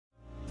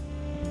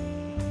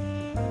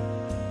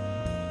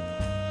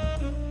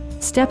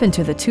Step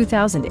into the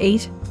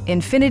 2008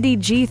 Infiniti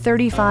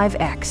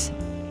G35X.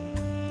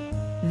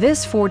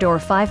 This four-door,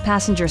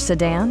 five-passenger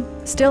sedan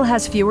still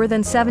has fewer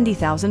than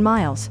 70,000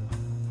 miles.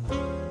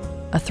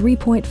 A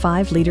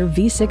 3.5-liter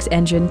V6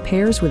 engine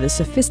pairs with a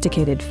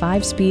sophisticated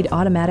 5-speed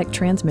automatic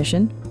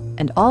transmission,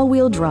 and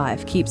all-wheel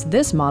drive keeps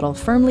this model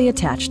firmly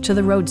attached to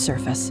the road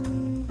surface.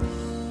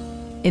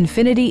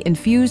 Infiniti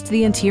infused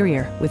the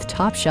interior with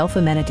top-shelf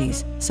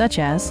amenities such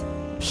as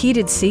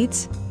heated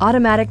seats,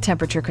 automatic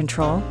temperature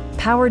control,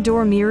 power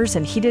door mirrors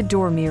and heated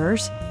door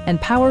mirrors, and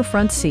power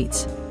front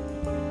seats.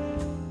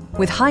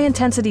 With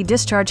high-intensity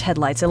discharge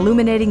headlights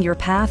illuminating your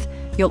path,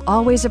 you'll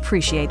always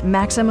appreciate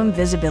maximum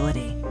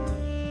visibility.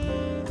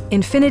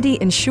 Infiniti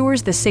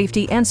ensures the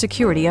safety and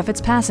security of its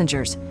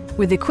passengers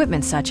with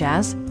equipment such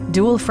as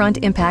dual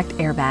front impact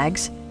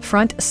airbags,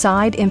 front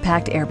side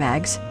impact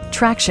airbags,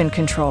 traction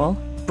control,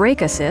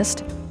 brake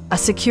assist, a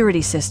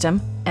security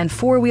system, and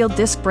four-wheel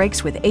disc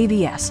brakes with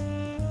ABS.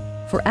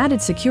 For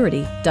added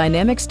security,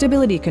 dynamic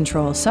stability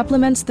control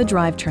supplements the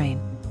drivetrain.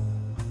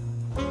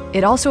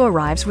 It also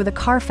arrives with a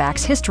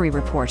Carfax history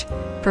report,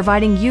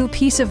 providing you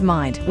peace of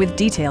mind with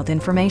detailed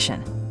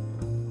information.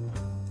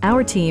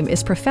 Our team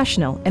is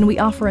professional and we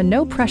offer a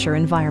no-pressure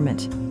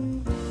environment.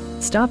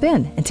 Stop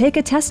in and take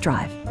a test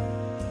drive.